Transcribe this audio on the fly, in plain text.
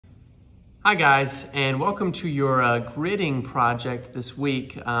Hi guys, and welcome to your gridding project this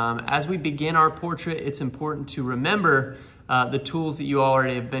week. As we begin our portrait, it's important to remember the tools that you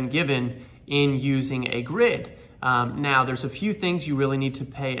already have been given in using a grid. Now, there's a few things you really need to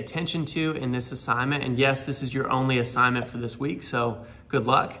pay attention to in this assignment, and yes, this is your only assignment for this week, so good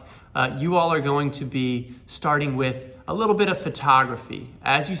luck. You all are going to be starting with a little bit of photography.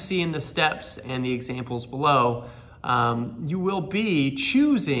 As you see in the steps and the examples below, you will be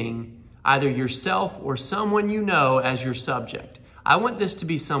choosing either yourself or someone you know as your subject. I want this to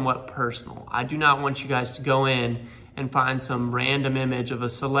be somewhat personal. I do not want you guys to go in and find some random image of a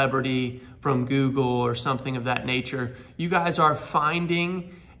celebrity from Google or something of that nature. You guys are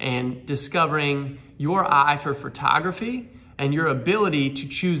finding and discovering your eye for photography and your ability to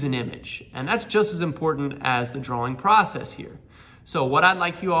choose an image. And that's just as important as the drawing process here. So what I'd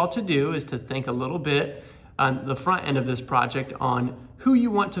like you all to do is to think a little bit on the front end of this project on who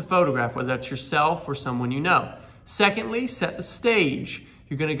you want to photograph, whether that's yourself or someone you know. Secondly, set the stage.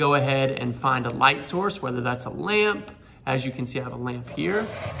 You're gonna go ahead and find a light source, whether that's a lamp. As you can see, I have a lamp here.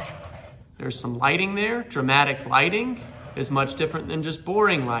 There's some lighting there. Dramatic lighting is much different than just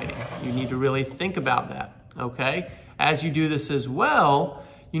boring lighting. You need to really think about that, okay? As you do this as well,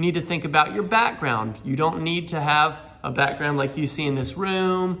 you need to think about your background. You don't need to have a background like you see in this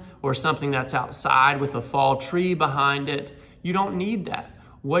room or something that's outside with a fall tree behind it. You don't need that.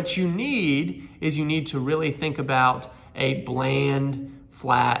 What you need is you need to really think about a bland,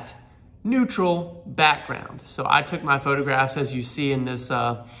 flat, neutral background. So I took my photographs, as you see in this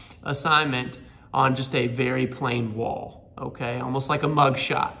assignment, on just a very plain wall, okay? Almost like a mug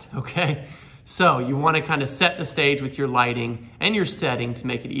shot, okay? So you want to kind of set the stage with your lighting and your setting to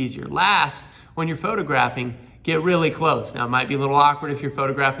make it easier. Last, when you're photographing, get really close. Now, it might be a little awkward if you're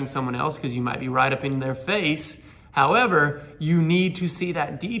photographing someone else because you might be right up in their face. However, you need to see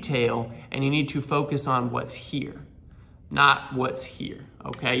that detail and you need to focus on what's here, not what's here,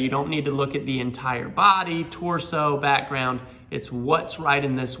 okay? You don't need to look at the entire body, torso, background. It's what's right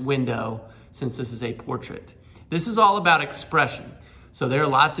in this window since this is a portrait. This is all about expression. So there are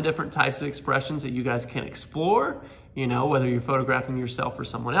lots of different types of expressions that you guys can explore, you know, whether you're photographing yourself or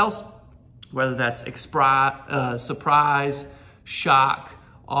someone else, whether that's surprise, shock,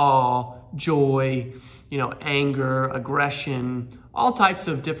 awe, joy, you know, anger, aggression, all types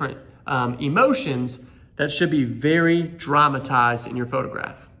of different emotions that should be very dramatized in your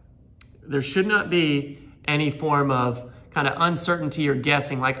photograph. There should not be any form of kind of uncertainty or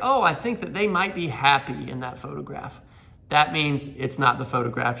guessing like, oh, I think that they might be happy in that photograph. That means it's not the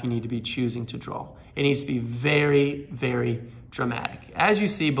photograph you need to be choosing to draw. It needs to be very, very dramatic, as you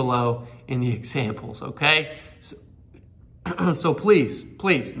see below in the examples, okay? So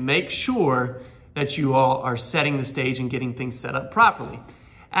please make sure that you all are setting the stage and getting things set up properly.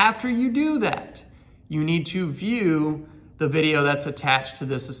 After you do that, you need to view the video that's attached to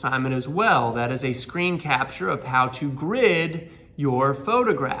this assignment as well. That is a screen capture of how to grid your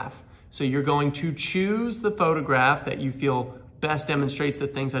photograph. So you're going to choose the photograph that you feel best demonstrates the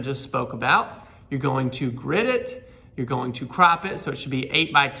things I just spoke about. You're going to grid it. You're going to crop it, so it should be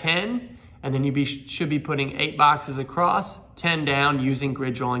 8 by 10. And then you should be putting 8 boxes across, 10 down using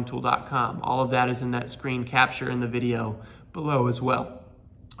griddrawingtool.com. All of that is in that screen capture in the video below as well.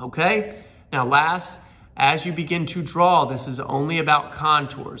 Okay? Now last, as you begin to draw, this is only about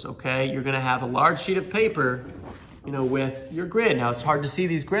contours, okay? You're gonna have a large sheet of paper, you know, with your grid. Now it's hard to see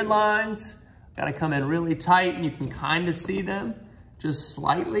these grid lines. Gotta come in really tight and you can kind of see them just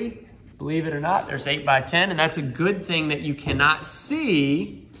slightly. Believe it or not, there's 8 by 10, and that's a good thing that you cannot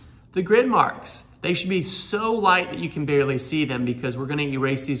see the grid marks. They should be so light that you can barely see them because we're gonna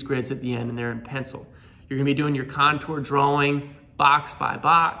erase these grids at the end and they're in pencil. You're gonna be doing your contour drawing box by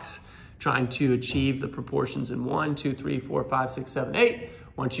box, trying to achieve the proportions in 1, 2, 3, 4, 5, 6, 7, 8.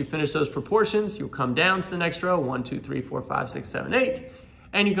 Once you finish those proportions, you'll come down to the next row, 1, 2, 3, 4, 5, 6, 7, 8,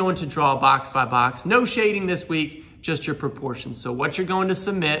 and you're going to draw box by box. No shading this week, just your proportions. So what you're going to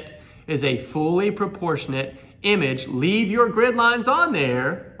submit is a fully proportionate image. Leave your grid lines on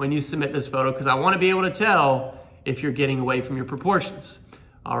there when you submit this photo because I want to be able to tell if you're getting away from your proportions.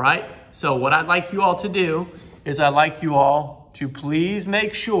 All right, so what I'd like you all to do is I'd like you all to please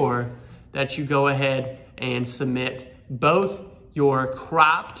make sure that you go ahead and submit both your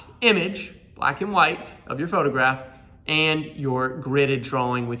cropped image, black and white, of your photograph and your gridded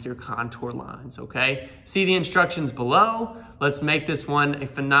drawing with your contour lines, okay? See the instructions below. Let's make this one a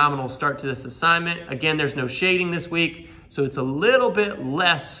phenomenal start to this assignment. Again, there's no shading this week, so it's a little bit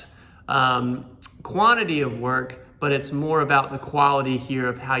less quantity of work, but it's more about the quality here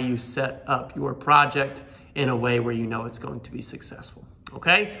of how you set up your project in a way where you know it's going to be successful.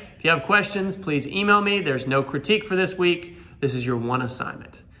 Okay? If you have questions, please email me. There's no critique for this week. This is your one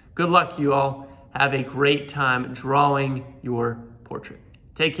assignment. Good luck, you all. Have a great time drawing your portrait.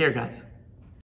 Take care, guys.